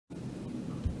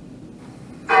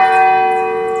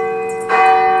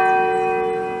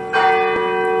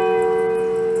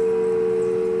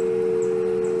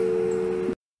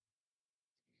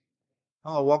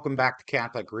Well, welcome back to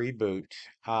Catholic Reboot.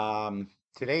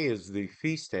 Today is the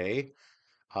feast day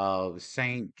of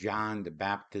Saint John the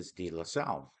Baptist de La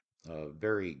Salle, a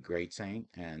very great saint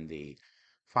and the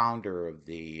founder of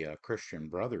the Christian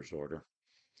Brothers Order.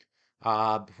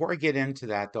 Before I get into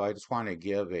that, though, I just want to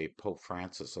give a Pope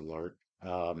Francis alert.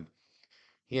 Um,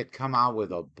 he had come out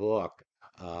with a book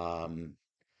um,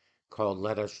 called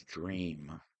Let Us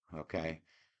Dream. Okay.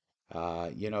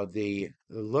 The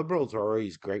liberals are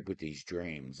always great with these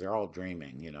dreams. They're all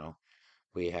dreaming.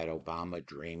 We had Obama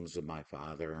dreams of my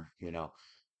father.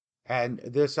 And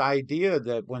this idea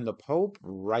that when the Pope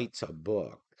writes a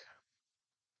book,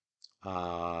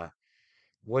 uh,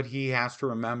 what he has to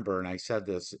remember, and I said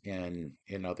this in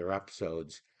other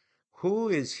episodes, who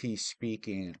is he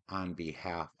speaking on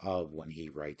behalf of when he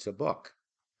writes a book?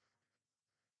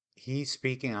 He's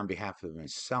speaking on behalf of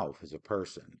himself as a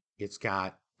person. It's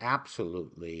got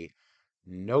absolutely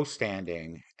no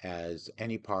standing as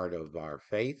any part of our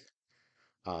faith,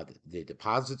 the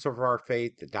deposits of our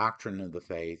faith, the doctrine of the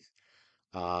faith.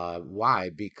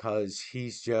 Why? Because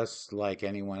he's just like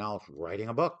anyone else writing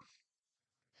a book.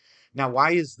 Now,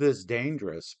 why is this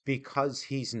dangerous? Because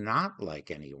he's not like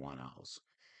anyone else.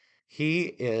 He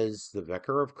is the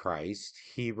vicar of Christ.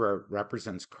 He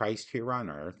represents Christ here on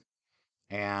earth.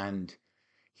 And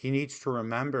he needs to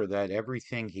remember that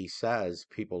everything he says,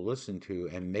 people listen to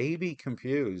and may be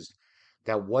confused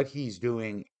that what he's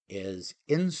doing is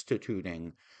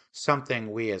instituting something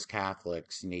we as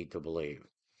Catholics need to believe.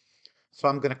 So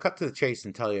I'm going to cut to the chase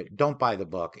and tell you, don't buy the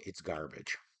book. It's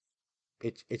garbage.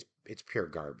 It's pure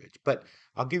garbage. But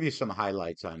I'll give you some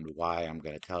highlights on why I'm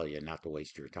going to tell you not to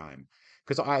waste your time,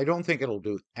 because I don't think it'll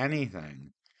do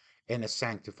anything in a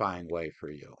sanctifying way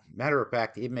for you. Matter of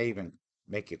fact, it may even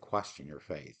make you question your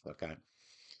faith. Okay.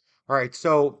 All right.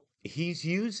 So he's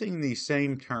using these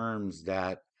same terms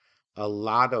that a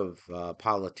lot of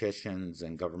politicians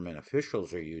and government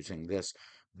officials are using, this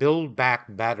build back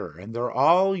better. And they're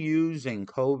all using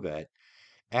COVID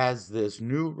as this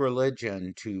new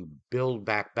religion to build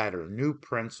back better, new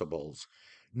principles,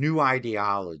 new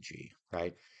ideology,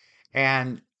 right?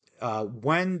 And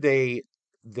when they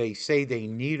say they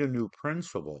need a new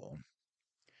principle,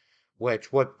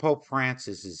 which what Pope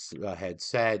Francis had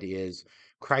said is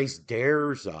Christ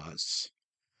dares us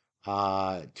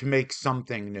to make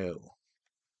something new.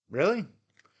 Really?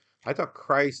 I thought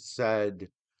Christ said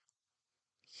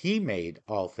he made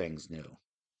all things new,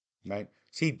 right?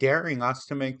 Is he daring us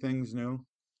to make things new?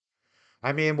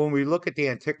 I mean, when we look at the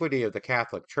antiquity of the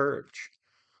Catholic Church,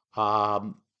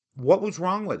 um, what was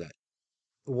wrong with it?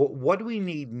 What do we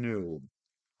need new,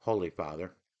 Holy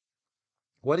Father?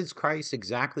 What is Christ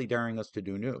exactly daring us to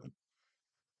do new?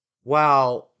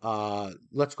 Well,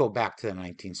 let's go back to the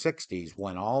 1960s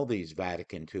when all these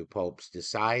Vatican II popes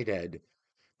decided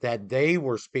that they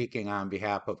were speaking on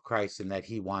behalf of Christ and that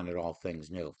he wanted all things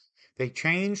new. They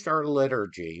changed our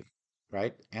liturgy,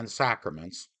 right, and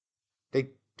sacraments.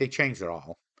 They changed it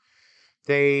all.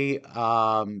 They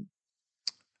um,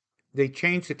 they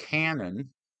changed the canon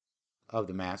of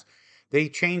the Mass. They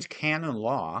changed canon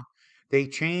law. They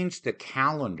changed the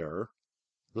calendar,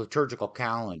 liturgical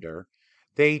calendar.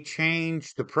 They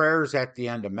changed the prayers at the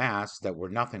end of Mass that were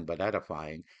nothing but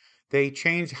edifying. They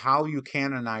changed how you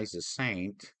canonize a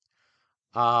saint.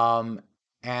 Um,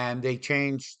 and they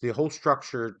changed the whole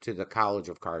structure to the College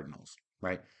of Cardinals,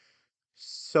 right?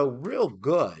 So, real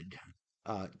good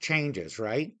changes,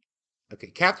 right? Okay,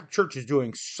 Catholic Church is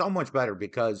doing so much better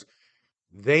because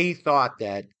they thought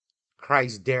that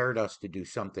Christ dared us to do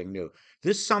something new.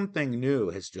 This something new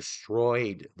has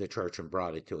destroyed the church and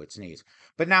brought it to its knees.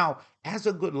 But now, as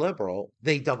a good liberal,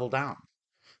 they double down.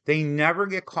 They never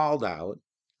get called out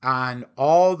on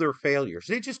all their failures.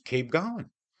 They just keep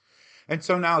going. And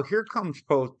so now here comes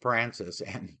Pope Francis,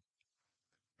 and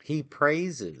he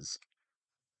praises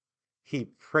he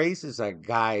praises a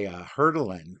guy,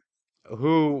 Herdelin,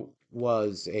 who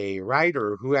was a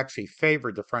writer who actually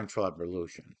favored the French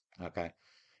Revolution. Okay.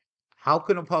 How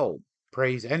can a pope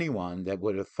praise anyone that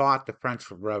would have thought the French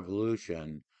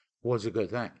Revolution was a good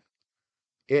thing?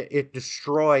 It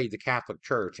destroyed the Catholic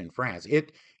Church in France.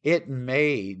 It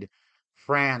made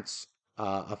France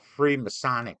a free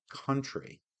Masonic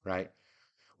country, right?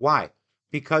 Why?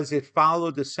 Because it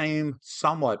followed the same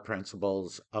somewhat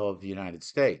principles of the United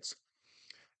States.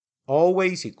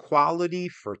 Always equality,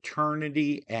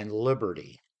 fraternity, and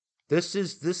liberty. This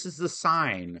is the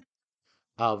sign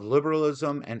of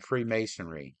liberalism and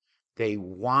Freemasonry. They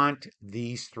want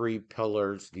these three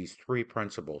pillars, these three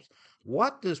principles.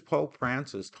 What does Pope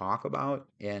Francis talk about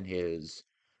in his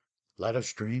Let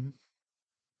Us Dream?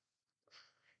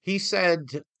 He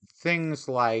said things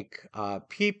like,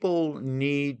 people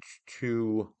need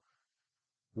to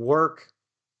work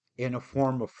in a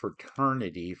form of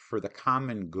fraternity for the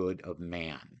common good of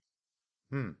man.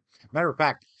 Hmm. Matter of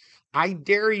fact, I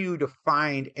dare you to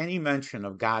find any mention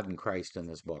of God and Christ in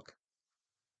this book.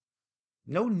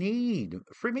 No need.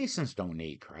 Freemasons don't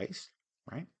need Christ,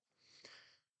 right?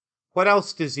 What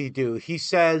else does he do? He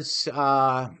says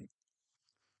that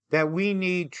we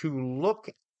need to look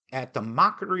at the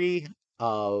mockery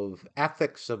of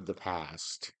ethics of the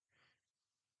past.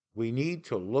 We need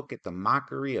to look at the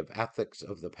mockery of ethics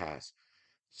of the past.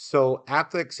 So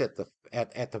ethics at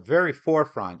the very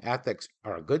forefront, ethics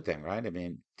are a good thing, right? I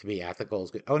mean, to be ethical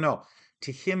is good. Oh no,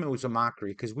 to him it was a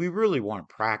mockery because we really weren't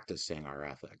practicing our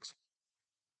ethics.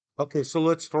 Okay, so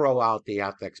let's throw out the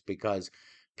ethics because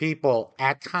people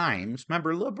at times,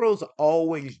 remember, liberals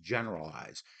always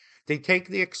generalize. They take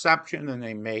the exception and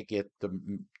they make it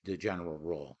the general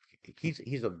rule.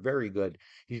 He's a very good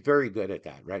he's very good at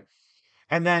that, right?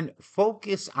 And then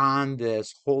focus on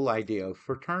this whole idea of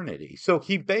fraternity. So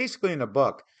he basically in the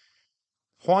book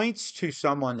points to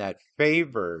someone that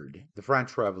favored the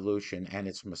French Revolution and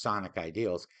its Masonic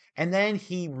ideals, and then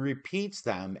he repeats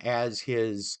them as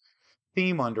his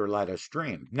theme under Let Us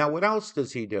Dream. Now, what else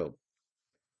does he do?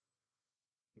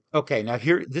 Okay, now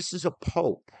here, this is a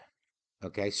pope.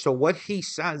 Okay, so what he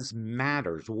says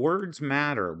matters. Words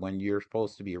matter when you're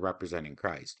supposed to be representing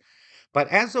Christ. But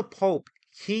as a pope,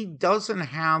 he doesn't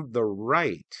have the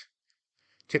right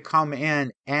to come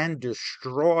in and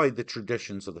destroy the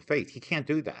traditions of the faith. He can't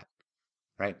do that,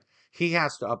 right? He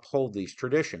has to uphold these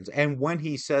traditions. And when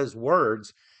he says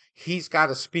words, he's got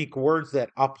to speak words that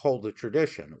uphold the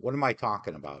tradition. What am I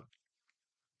talking about?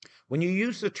 When you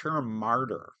use the term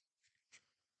martyr,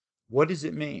 what does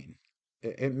it mean?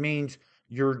 It means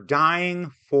you're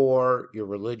dying for your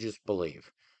religious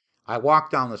belief. I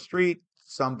walk down the street,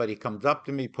 somebody comes up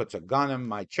to me, puts a gun in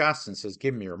my chest, and says,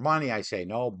 "Give me your money." I say,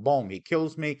 "No." Boom, he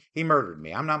kills me. He murdered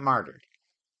me. I'm not martyred,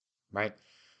 right?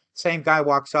 Same guy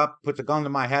walks up, puts a gun to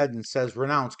my head, and says,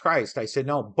 "Renounce Christ." I said,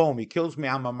 "No." Boom, he kills me.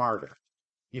 I'm a martyr.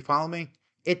 You follow me?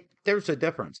 There's a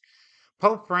difference.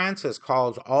 Pope Francis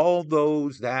calls all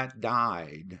those that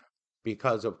died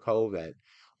because of COVID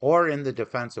or in the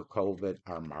defense of COVID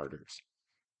are martyrs.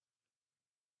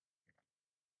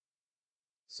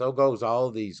 So goes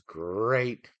all these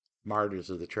great martyrs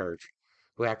of the church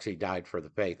who actually died for the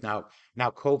faith. Now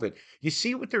COVID. You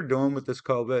see what they're doing with this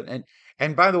COVID?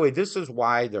 And by the way, this is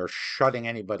why they're shutting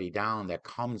anybody down that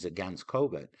comes against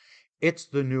COVID. It's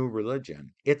the new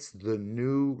religion. It's the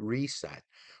new reset.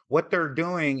 What they're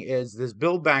doing is this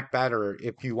build back better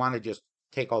if you want to just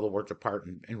take all the words apart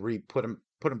and put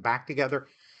them back together.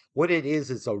 What it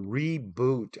is a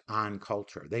reboot on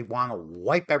culture. They want to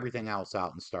wipe everything else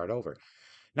out and start over.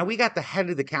 Now, we got the head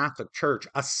of the Catholic Church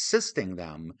assisting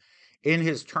them in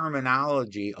his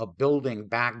terminology of building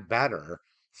back better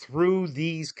through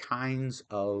these kinds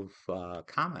of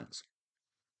comments.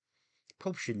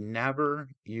 Pope should never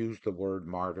use the word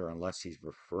martyr unless he's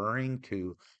referring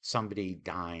to somebody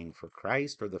dying for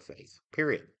Christ or the faith,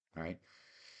 period. All right.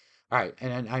 All right.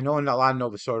 And I know a lot of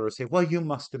Novus Ordo say, well, you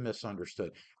must have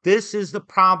misunderstood. This is the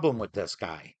problem with this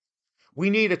guy. We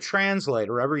need a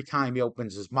translator every time he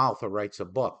opens his mouth or writes a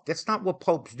book. That's not what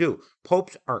popes do.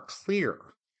 Popes are clear.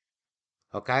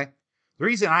 Okay? The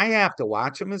reason I have to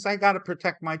watch them is I got to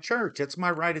protect my church. It's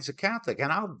my right as a Catholic,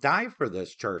 and I'll die for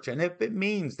this church. And if it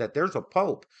means that there's a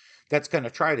pope that's going to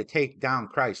try to take down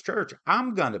Christ's church,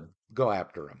 I'm going to go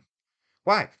after him.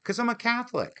 Why? Because I'm a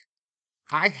Catholic.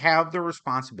 I have the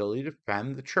responsibility to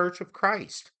defend the church of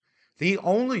Christ, the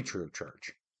only true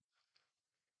church.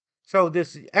 So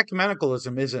this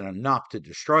ecumenicalism isn't enough to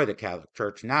destroy the Catholic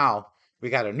Church. Now we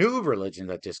got a new religion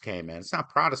that just came in. It's not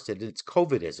Protestant, it's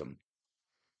COVIDism.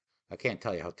 I can't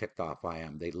tell you how ticked off I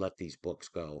am. They let these books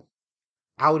go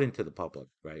out into the public,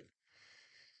 right?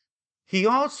 He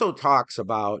also talks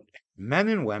about men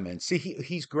and women. See,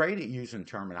 he's great at using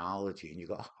terminology, and you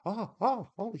go,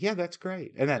 oh, yeah, that's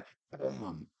great. And then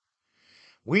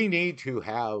we need to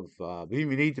we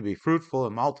need to be fruitful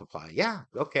and multiply. Yeah,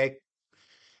 okay.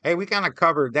 Hey, we kind of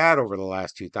covered that over the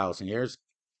last 2,000 years.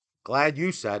 Glad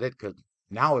you said it, because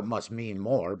now it must mean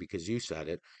more because you said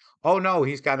it. Oh no,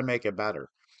 he's got to make it better.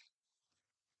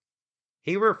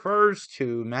 He refers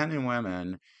to men and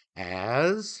women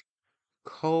as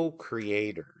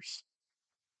co-creators.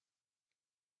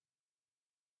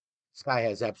 This guy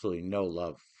has absolutely no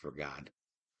love for God.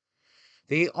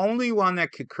 The only one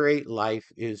that could create life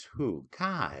is who?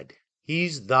 God.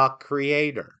 He's the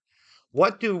creator.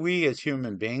 What do we as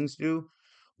human beings do?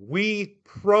 We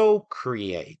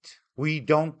procreate. We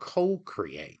don't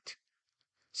co-create.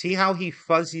 See how he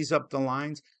fuzzies up the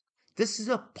lines? This is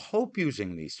a pope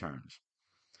using these terms.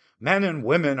 Men and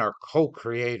women are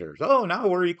co-creators. Oh, now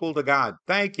we're equal to God.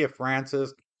 Thank you,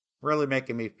 Francis. Really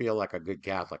making me feel like a good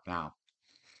Catholic now.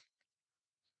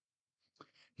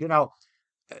 You know,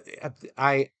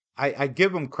 I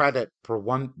give him credit for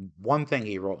one thing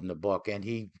he wrote in the book, and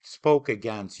he spoke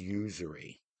against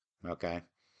usury. Okay,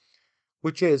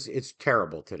 which is it's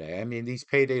terrible today. I mean, these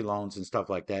payday loans and stuff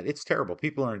like that, it's terrible.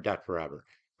 People are in debt forever.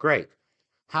 Great.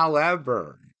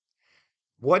 However,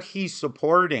 what he's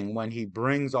supporting when he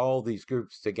brings all these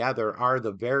groups together are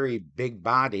the very big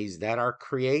bodies that are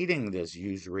creating this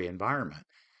usury environment.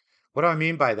 What do I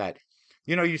mean by that?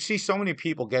 You know, you see so many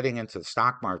people getting into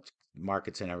the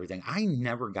markets and everything. I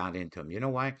never got into them. You know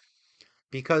why?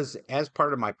 Because as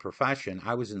part of my profession,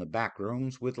 I was in the back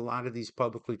rooms with a lot of these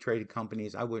publicly traded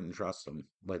companies. I wouldn't trust them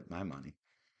with my money.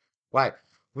 Why?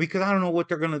 Because I don't know what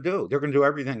they're going to do. They're going to do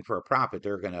everything for a profit.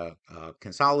 They're going to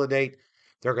consolidate.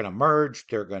 They're going to merge.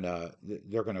 They're going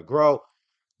to grow.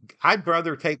 I'd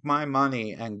rather take my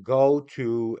money and go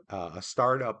to a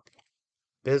startup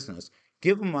business,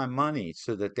 give them my money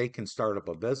so that they can start up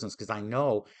a business because I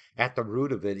know at the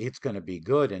root of it, it's going to be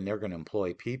good and they're going to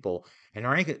employ people. And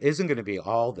there isn't going to be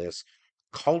all this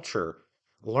culture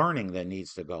learning that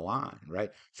needs to go on, right?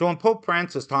 So when Pope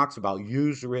Francis talks about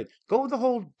usury, go the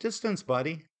whole distance,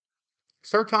 buddy.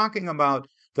 Start talking about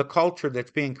the culture that's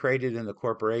being created in the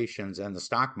corporations and the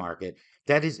stock market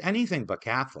that is anything but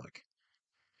Catholic.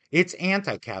 It's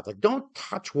anti Catholic. Don't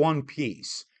touch one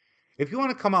piece. If you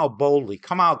want to come out boldly,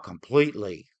 come out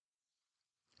completely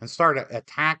and start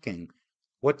attacking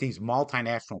what these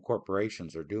multinational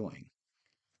corporations are doing.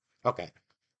 Okay,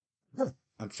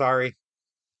 I'm sorry.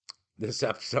 This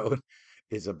episode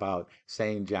is about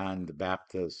St. John the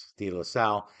Baptist de La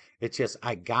Salle. It's just,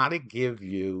 I got to give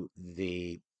you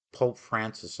the Pope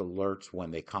Francis alerts when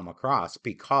they come across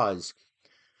because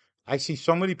I see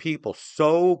so many people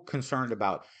so concerned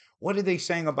about what are they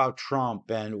saying about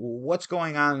Trump and what's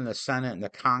going on in the Senate and the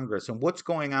Congress and what's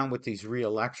going on with these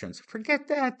re-elections. Forget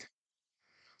that.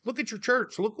 Look at your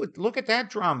church. Look at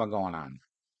that drama going on.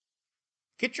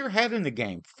 Get your head in the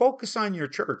game. Focus on your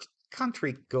church.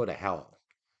 Country, go to hell.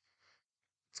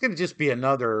 It's going to just be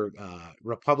another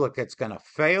republic that's going to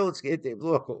fail.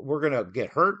 Look, we're going to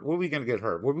get hurt. What are we going to get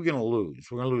hurt? What are we going to lose?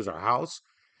 We're going to lose our house.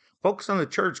 Focus on the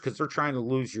church because they're trying to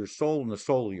lose your soul and the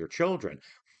soul of your children.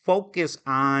 Focus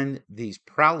on these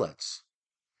prelates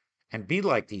and be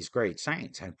like these great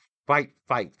saints and fight,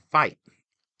 fight, fight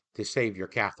to save your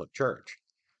Catholic Church.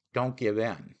 Don't give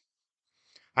in.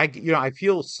 I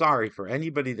feel sorry for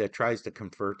anybody that tries to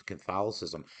convert to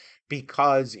Catholicism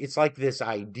because it's like this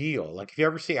ideal. Like if you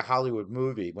ever see a Hollywood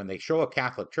movie, when they show a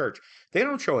Catholic church, they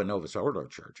don't show a Novus Ordo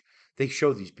church. They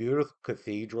show these beautiful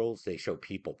cathedrals. They show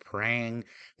people praying.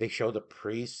 They show the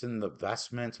priests in the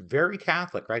vestments. Very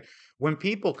Catholic, right? When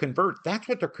people convert, that's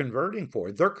what they're converting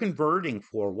for. They're converting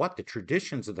for what? The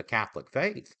traditions of the Catholic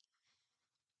faith.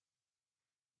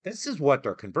 This is what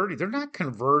they're converting. They're not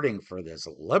converting for this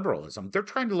liberalism. They're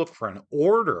trying to look for an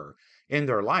order in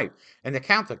their life. And the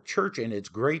Catholic Church, in its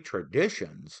great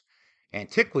traditions,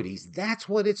 antiquities, that's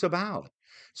what it's about.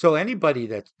 So anybody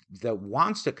that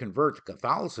wants to convert to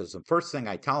Catholicism, first thing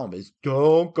I tell them is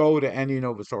don't go to any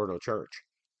Novus Ordo church.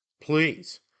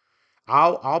 Please.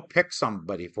 I'll pick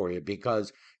somebody for you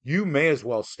because you may as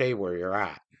well stay where you're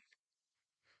at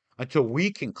until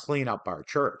we can clean up our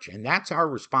church. And that's our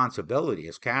responsibility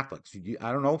as Catholics.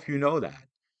 I don't know if you know that.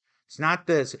 It's not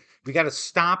this, we got to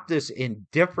stop this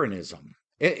indifferentism.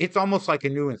 It's almost like a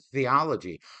new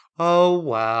theology. Oh,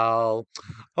 well,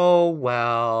 oh,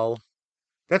 well.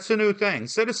 That's the new thing.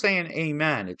 Instead of saying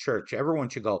amen at church, everyone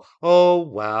should go, oh,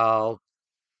 well,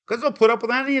 because they'll put up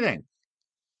with anything.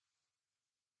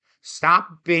 Stop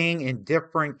being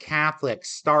indifferent Catholics.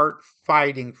 Start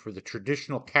fighting for the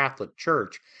traditional Catholic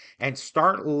Church and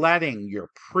start letting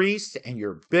your priests and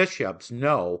your bishops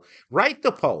know. Write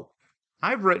the Pope.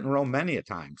 I've written Rome many a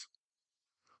times.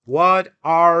 What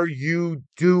are you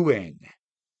doing?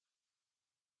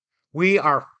 We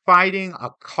are fighting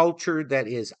a culture that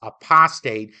is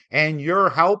apostate and you're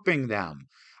helping them.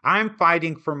 I'm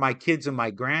fighting for my kids and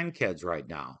my grandkids right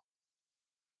now.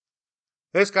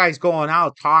 This guy's going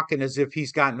out talking as if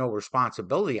he's got no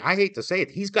responsibility. I hate to say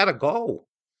it. He's got to go.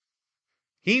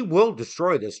 He will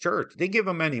destroy this church. They give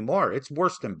him any more. It's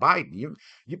worse than Biden.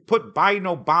 You put Biden,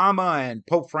 Obama, and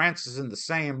Pope Francis in the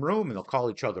same room and they'll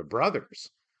call each other brothers.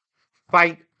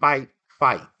 Fight, fight,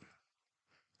 fight.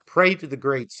 Pray to the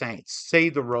great saints. Say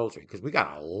the rosary because we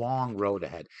got a long road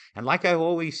ahead. And like I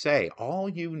always say, all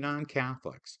you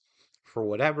non-Catholics, for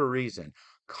whatever reason,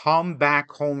 come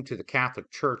back home to the Catholic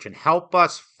Church and help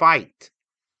us fight.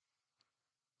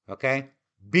 Okay?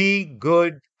 Be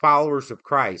good followers of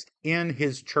Christ in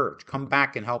his church. Come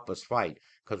back and help us fight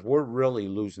because we're really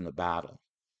losing the battle.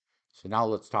 So now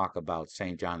let's talk about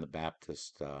St. John the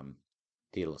Baptist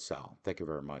de La Salle. Thank you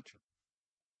very much.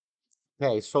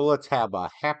 Okay, so let's have a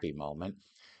happy moment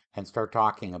and start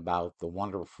talking about the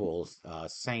wonderful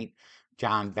St.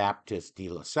 John Baptist de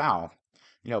La Salle.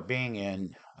 Being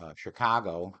in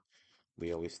Chicago,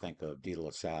 we always think of De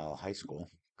La Salle High School,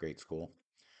 great school.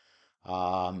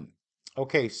 Um,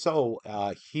 okay, so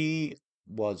he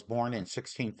was born in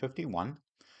 1651,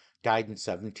 died in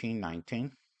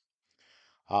 1719.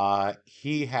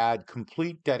 He had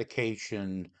complete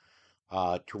dedication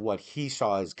to what he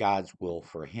saw as God's will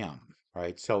for him,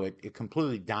 right? So it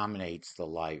completely dominates the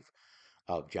life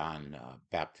of John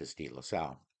Baptist de La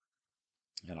Salle,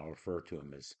 and I'll refer to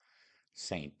him as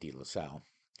Saint de La Salle.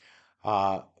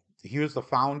 Uh, he was the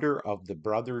founder of the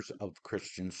Brothers of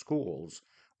Christian Schools,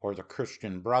 or the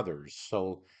Christian Brothers.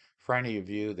 So, for any of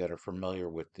you that are familiar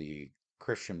with the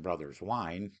Christian Brothers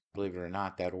wine, believe it or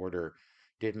not, that order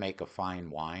did make a fine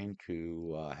wine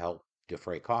to help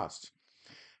defray costs.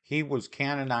 He was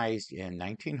canonized in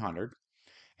 1900,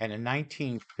 and in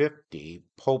 1950,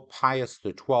 Pope Pius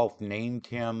XII named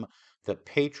him the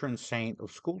patron saint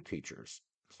of school teachers.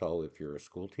 So, if you're a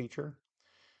school teacher,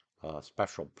 a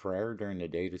special prayer during the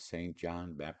day to St.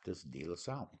 John Baptist de La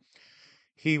Salle.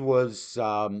 He was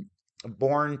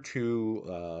born to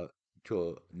a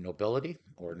nobility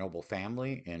or noble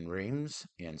family in Reims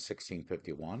in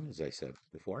 1651, as I said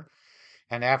before.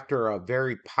 And after a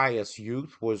very pious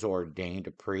youth, was ordained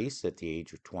a priest at the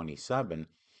age of 27.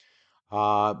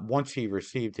 Once he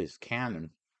received his canon,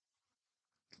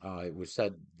 it was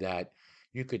said that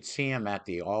you could see him at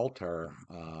the altar,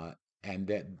 and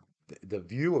that the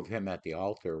view of him at the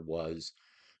altar was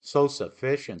so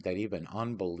sufficient that even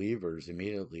unbelievers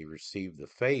immediately received the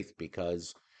faith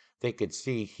because they could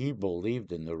see he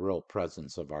believed in the real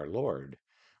presence of our Lord,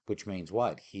 which means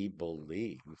what? He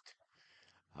believed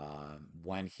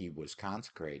when he was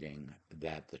consecrating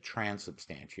that the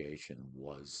transubstantiation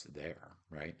was there,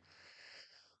 right?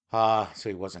 So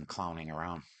he wasn't clowning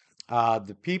around.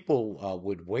 The people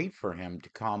would wait for him to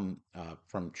come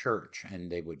from church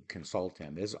and they would consult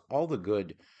him. As all the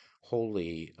good,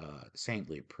 holy,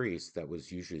 saintly priests, that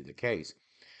was usually the case.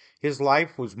 His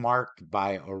life was marked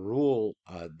by a rule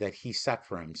that he set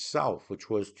for himself, which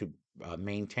was to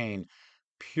maintain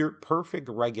perfect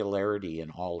regularity in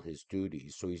all his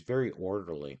duties. So he's very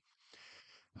orderly.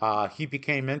 He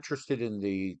became interested in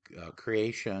the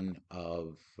creation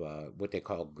of what they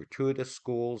call gratuitous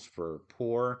schools for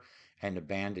poor and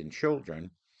abandoned children.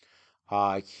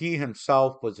 He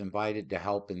himself was invited to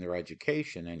help in their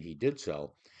education, and he did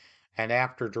so. And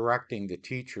after directing the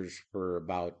teachers for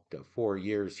about 4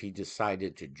 years, he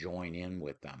decided to join in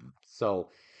with them. So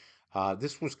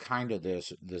this was kind of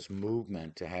this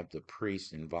movement to have the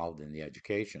priests involved in the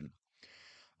education.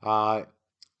 Uh,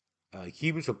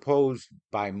 he was opposed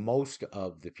by most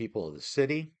of the people of the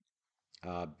city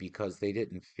because they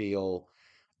didn't feel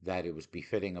that it was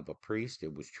befitting of a priest.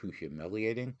 It was too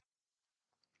humiliating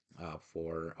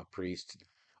for a priest,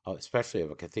 especially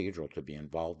of a cathedral, to be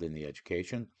involved in the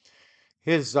education.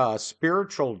 His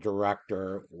spiritual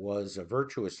director was a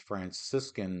virtuous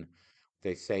Franciscan,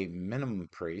 they say, minimum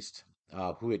priest,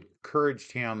 who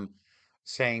encouraged him,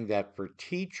 saying that for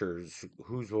teachers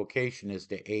whose vocation is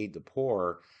to aid the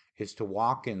poor, is to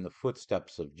walk in the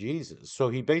footsteps of Jesus. So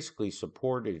he basically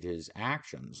supported his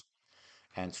actions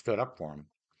and stood up for him,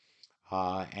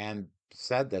 and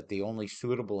said that the only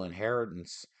suitable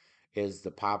inheritance is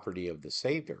the poverty of the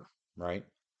Savior, right?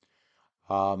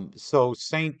 So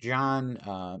St.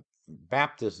 John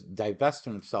Baptist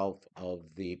divested himself of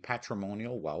the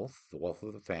patrimonial wealth, the wealth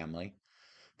of the family,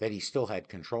 that he still had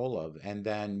control of. And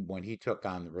then when he took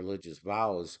on the religious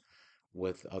vows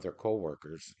with other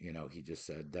co-workers, he just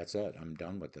said, "That's it. I'm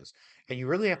done with this." And you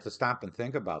really have to stop and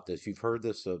think about this. You've heard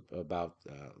this about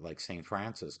like St.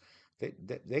 Francis.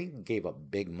 They gave up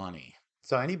big money.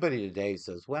 So anybody today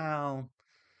says, "Well,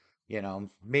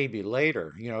 maybe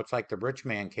later." It's like the rich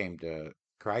man came to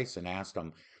Christ and asked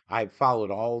him, "I've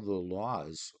followed all the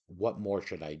laws. What more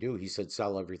should I do?" He said,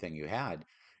 "Sell everything you had."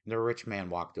 And the rich man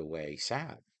walked away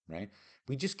sad, right?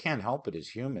 We just can't help it as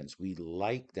humans. We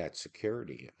like that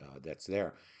security that's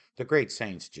there. The great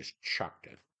saints just chucked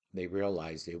it. They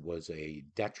realized it was a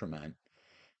detriment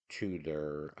to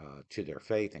their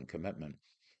faith and commitment.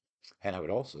 And I would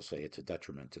also say it's a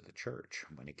detriment to the church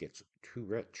when it gets too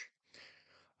rich.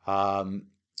 Um,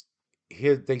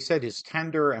 they said his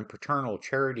tender and paternal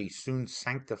charity soon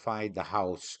sanctified the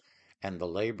house and the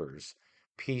laborers.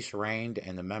 Peace reigned,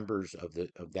 and the members of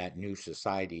that new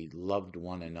society loved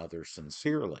one another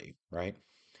sincerely, right?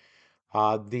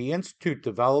 The institute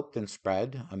developed and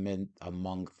spread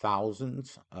among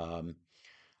thousands,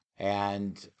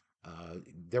 and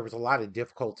there was a lot of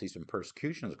difficulties and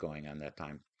persecutions going on that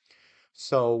time.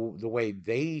 So the way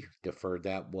they deferred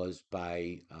that was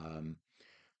by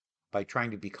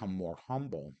trying to become more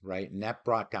humble, right? And that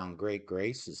brought down great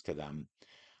graces to them,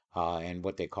 and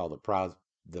what they call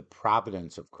the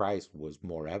providence of Christ was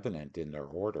more evident in their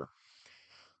order.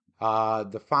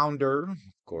 The founder,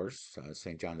 of course,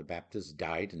 St. John the Baptist,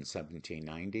 died in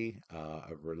 1790.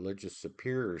 A religious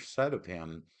superior said of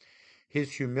him,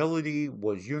 his humility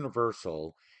was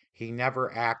universal. He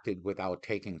never acted without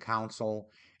taking counsel,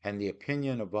 and the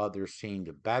opinion of others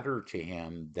seemed better to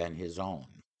him than his own.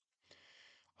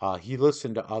 He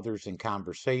listened to others in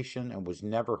conversation and was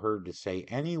never heard to say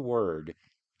any word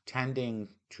tending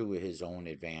to his own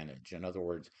advantage. In other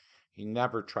words, he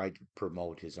never tried to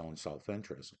promote his own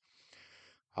self-interest.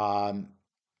 Um,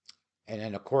 and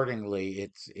then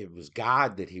accordingly, it was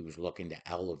God that he was looking to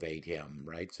elevate him,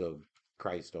 right? So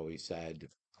Christ always said,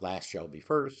 last shall be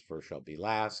first, first shall be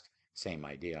last. Same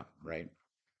idea, right?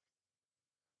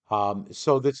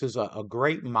 So this is a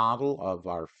great model of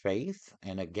our faith.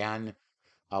 And again,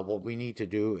 what we need to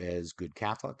do as good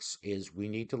Catholics is we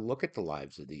need to look at the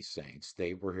lives of these saints.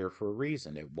 They were here for a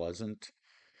reason. It wasn't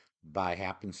by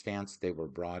happenstance they were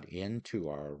brought into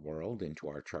our world, into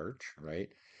our church, right?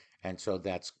 And so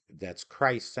that's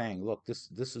Christ saying, look, this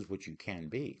is what you can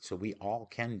be. So we all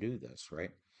can do this,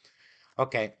 right?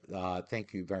 Okay,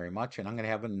 thank you very much. And I'm going to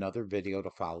have another video to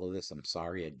follow this. I'm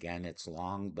sorry, again, it's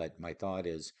long, but my thought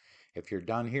is if you're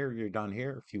done here, you're done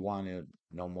here. If you want to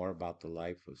know more about the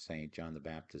life of St. John the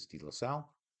Baptist de La Salle,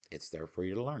 it's there for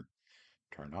you to learn.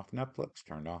 Turn off Netflix,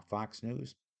 turn off Fox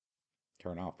News,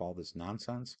 turn off all this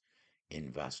nonsense.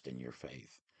 Invest in your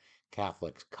faith.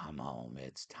 Catholics, come home.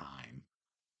 It's time.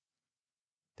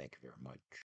 Thank you very much.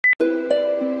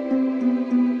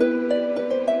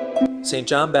 St.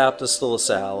 John Baptist de La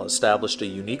Salle established a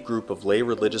unique group of lay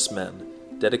religious men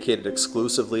dedicated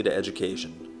exclusively to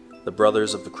education, the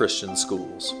Brothers of the Christian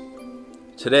Schools.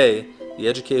 Today, the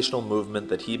educational movement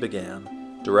that he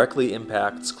began directly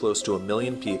impacts close to 1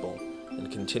 million people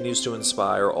and continues to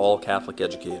inspire all Catholic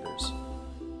educators.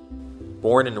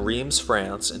 Born in Reims,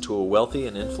 France, into a wealthy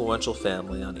and influential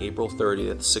family on April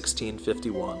 30th,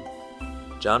 1651,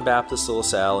 John Baptist de La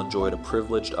Salle enjoyed a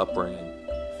privileged upbringing.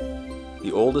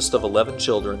 The oldest of 11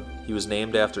 children, he was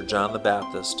named after John the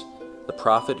Baptist, the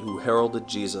prophet who heralded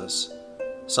Jesus,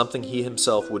 something he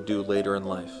himself would do later in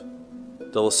life.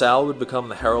 De La Salle would become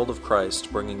the herald of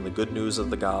Christ, bringing the good news of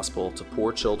the gospel to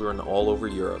poor children all over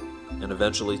Europe and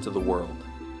eventually to the world.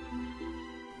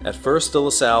 At first, De La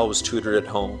Salle was tutored at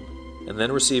home, and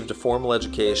then received a formal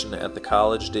education at the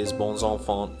Collège des Bons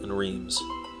Enfants in Reims.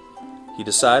 He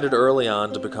decided early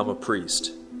on to become a priest.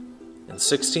 In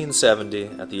 1670,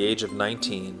 at the age of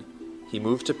 19, he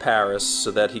moved to Paris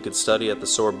so that he could study at the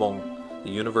Sorbonne,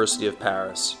 the University of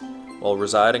Paris, while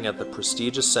residing at the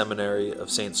prestigious seminary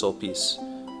of Saint-Sulpice.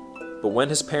 But when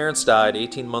his parents died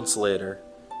 18 months later,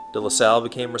 De La Salle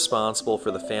became responsible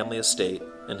for the family estate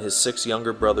and his 6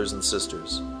 younger brothers and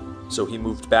sisters, so he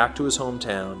moved back to his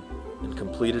hometown and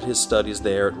completed his studies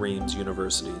there at Reims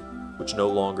University, which no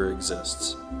longer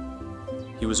exists.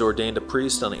 He was ordained a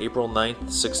priest on April 9,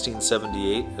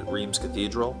 1678 at Reims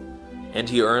Cathedral, and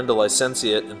he earned a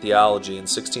licentiate in theology in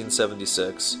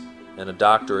 1676 and a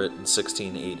doctorate in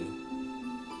 1680.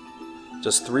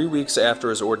 Just 3 weeks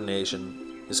after his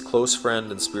ordination, his close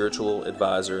friend and spiritual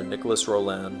advisor Nicolas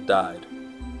Roland died.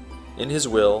 In his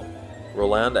will,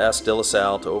 Roland asked De La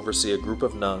Salle to oversee a group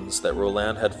of nuns that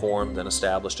Roland had formed and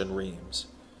established in Reims.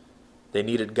 They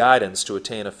needed guidance to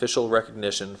attain official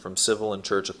recognition from civil and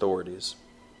church authorities.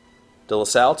 De La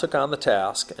Salle took on the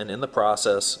task and in the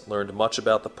process learned much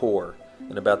about the poor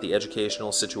and about the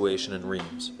educational situation in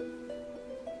Reims.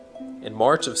 In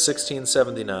March of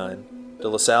 1679, De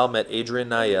La Salle met Adrien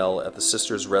Niel at the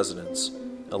sisters' residence,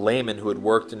 a layman who had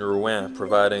worked in Rouen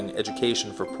providing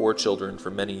education for poor children for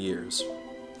many years.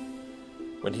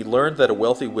 When he learned that a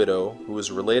wealthy widow, who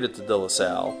was related to De La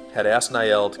Salle, had asked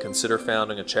Niel to consider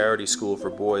founding a charity school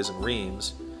for boys in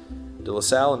Reims, De La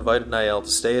Salle invited Niel to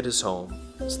stay at his home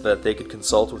so that they could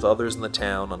consult with others in the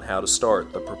town on how to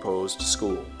start the proposed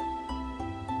school.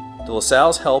 De La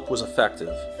Salle's help was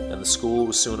effective, and the school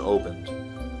was soon opened.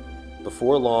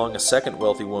 Before long, a second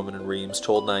wealthy woman in Reims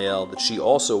told Niel that she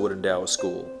also would endow a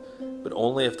school, but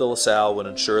only if De La Salle would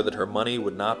ensure that her money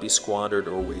would not be squandered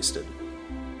or wasted.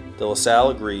 De La Salle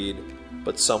agreed,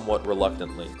 but somewhat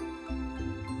reluctantly.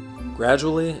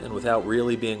 Gradually, and without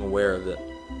really being aware of it,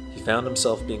 he found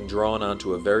himself being drawn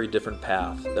onto a very different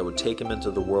path that would take him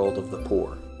into the world of the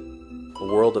poor, a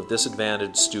world of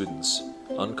disadvantaged students,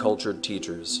 uncultured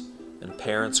teachers, and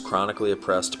parents chronically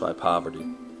oppressed by poverty.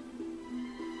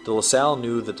 De La Salle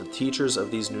knew that the teachers of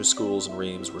these new schools in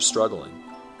Reims were struggling,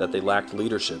 that they lacked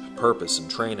leadership, purpose, and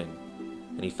training,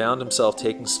 and he found himself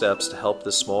taking steps to help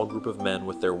this small group of men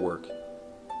with their work.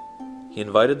 He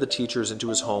invited the teachers into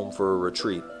his home for a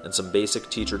retreat and some basic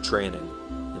teacher training,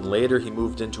 and later he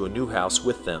moved into a new house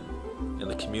with them,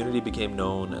 and the community became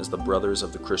known as the Brothers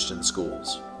of the Christian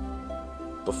Schools.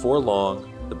 Before long,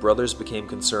 the brothers became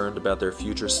concerned about their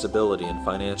future stability and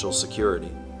financial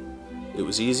security. It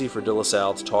was easy for De La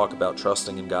Salle to talk about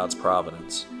trusting in God's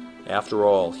providence. After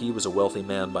all, he was a wealthy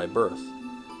man by birth,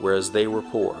 whereas they were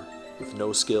poor, with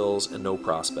no skills and no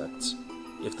prospects.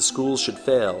 If the schools should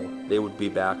fail, they would be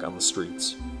back on the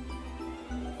streets.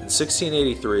 In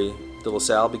 1683, De La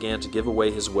Salle began to give away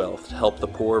his wealth to help the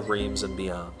poor of Reims and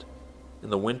beyond.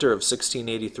 In the winter of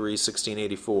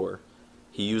 1683-1684,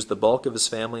 he used the bulk of his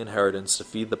family inheritance to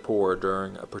feed the poor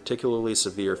during a particularly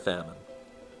severe famine.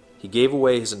 He gave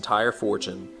away his entire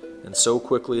fortune, and so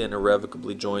quickly and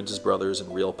irrevocably joined his brothers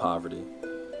in real poverty.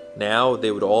 Now they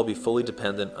would all be fully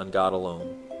dependent on God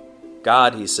alone.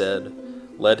 God, he said,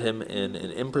 led him in an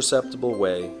imperceptible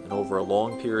way and over a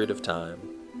long period of time,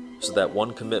 so that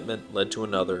one commitment led to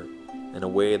another in a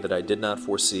way that I did not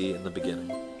foresee in the beginning.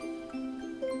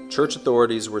 Church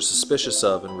authorities were suspicious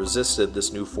of and resisted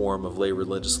this new form of lay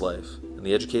religious life, and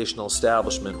the educational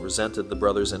establishment resented the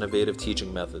brothers' innovative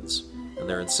teaching methods and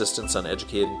their insistence on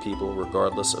educating people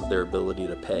regardless of their ability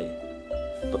to pay.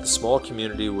 But the small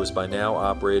community was by now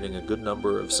operating a good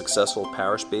number of successful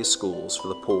parish-based schools for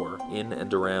the poor in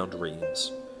and around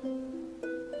Reims.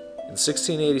 In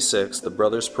 1686, the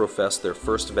brothers professed their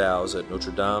first vows at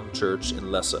Notre Dame Church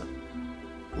in La Salle.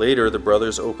 Later, the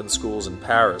brothers opened schools in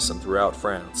Paris and throughout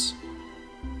France.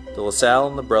 De La Salle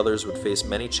and the brothers would face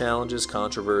many challenges,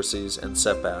 controversies, and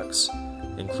setbacks,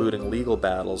 including legal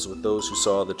battles with those who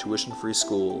saw the tuition-free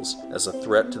schools as a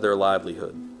threat to their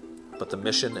livelihood. But the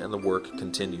mission and the work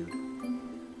continued.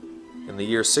 In the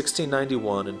year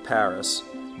 1691 in Paris,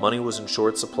 money was in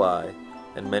short supply,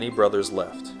 and many brothers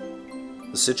left.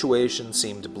 The situation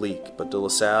seemed bleak, but De La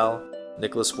Salle,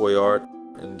 Nicolas Voyart,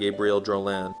 and Gabriel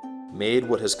Drolin made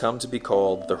what has come to be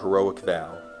called the heroic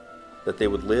vow, that they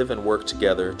would live and work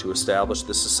together to establish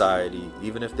this society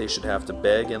even if they should have to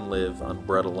beg and live on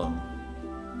bread alone.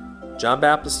 John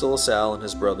Baptist de La Salle and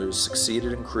his brothers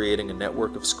succeeded in creating a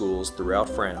network of schools throughout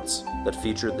France that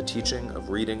featured the teaching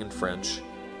of reading in French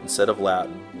instead of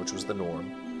Latin, which was the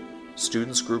norm,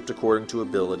 students grouped according to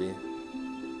ability,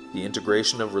 the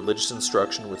integration of religious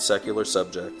instruction with secular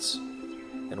subjects,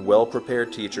 and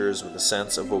well-prepared teachers with a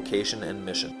sense of vocation and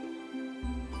mission.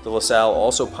 De La Salle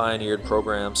also pioneered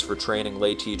programs for training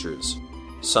lay teachers,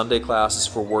 Sunday classes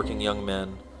for working young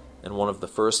men, and one of the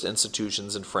first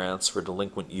institutions in France for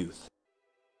delinquent youth.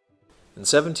 In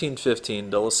 1715,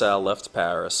 De La Salle left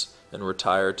Paris and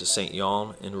retired to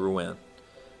Saint-Yons in Rouen.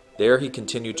 There he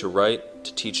continued to write,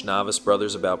 to teach novice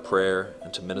brothers about prayer,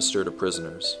 and to minister to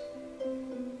prisoners.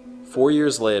 4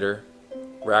 years later,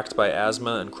 racked by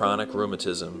asthma and chronic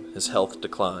rheumatism, his health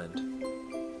declined.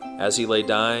 As he lay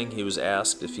dying, he was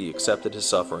asked if he accepted his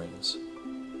sufferings.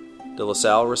 De La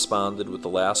Salle responded with the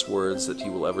last words that he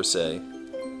will ever say,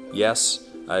 "Yes,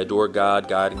 I adore God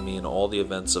guiding me in all the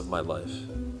events of my life."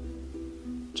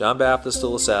 John Baptist de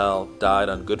La Salle died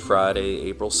on Good Friday,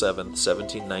 April 7,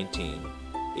 1719,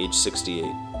 age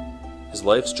 68. His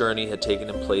life's journey had taken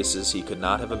him places he could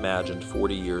not have imagined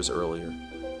 40 years earlier.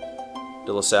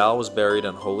 De La Salle was buried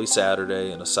on Holy Saturday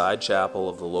in a side chapel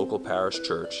of the local parish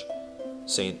church,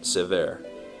 Saint Sever.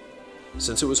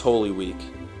 Since it was Holy Week,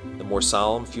 the more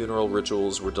solemn funeral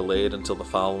rituals were delayed until the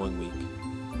following week.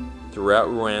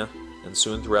 Throughout Rouen, and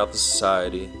soon throughout the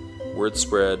society, word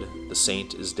spread, the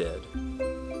saint is dead.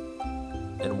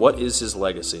 And what is his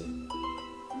legacy?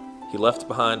 He left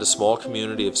behind a small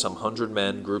community of some 100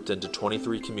 men grouped into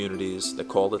 23 communities that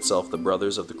called itself the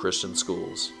Brothers of the Christian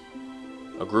Schools,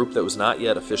 a group that was not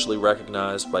yet officially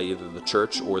recognized by either the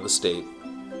church or the state,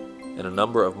 and a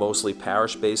number of mostly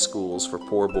parish-based schools for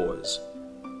poor boys,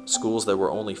 schools that were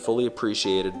only fully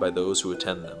appreciated by those who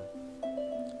attend them.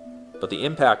 But the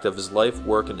impact of his life,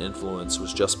 work, and influence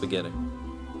was just beginning.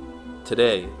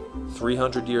 Today,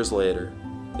 300 years later,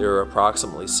 there are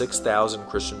approximately 6,000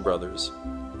 Christian brothers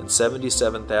and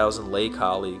 77,000 lay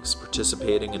colleagues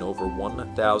participating in over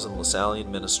 1,000 Lasallian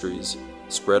ministries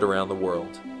spread around the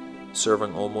world,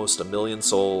 serving almost 1 million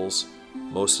souls,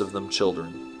 most of them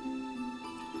children.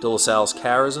 De La Salle's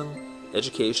charism,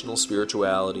 educational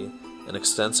spirituality, and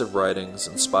extensive writings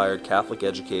inspired Catholic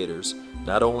educators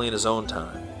not only in his own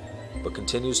time, but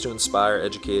continues to inspire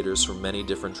educators from many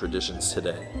different traditions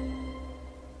today.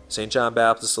 St. John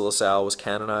Baptist de La Salle was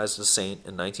canonized as a saint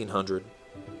in 1900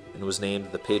 and was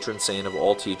named the patron saint of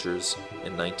all teachers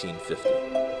in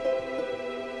 1950.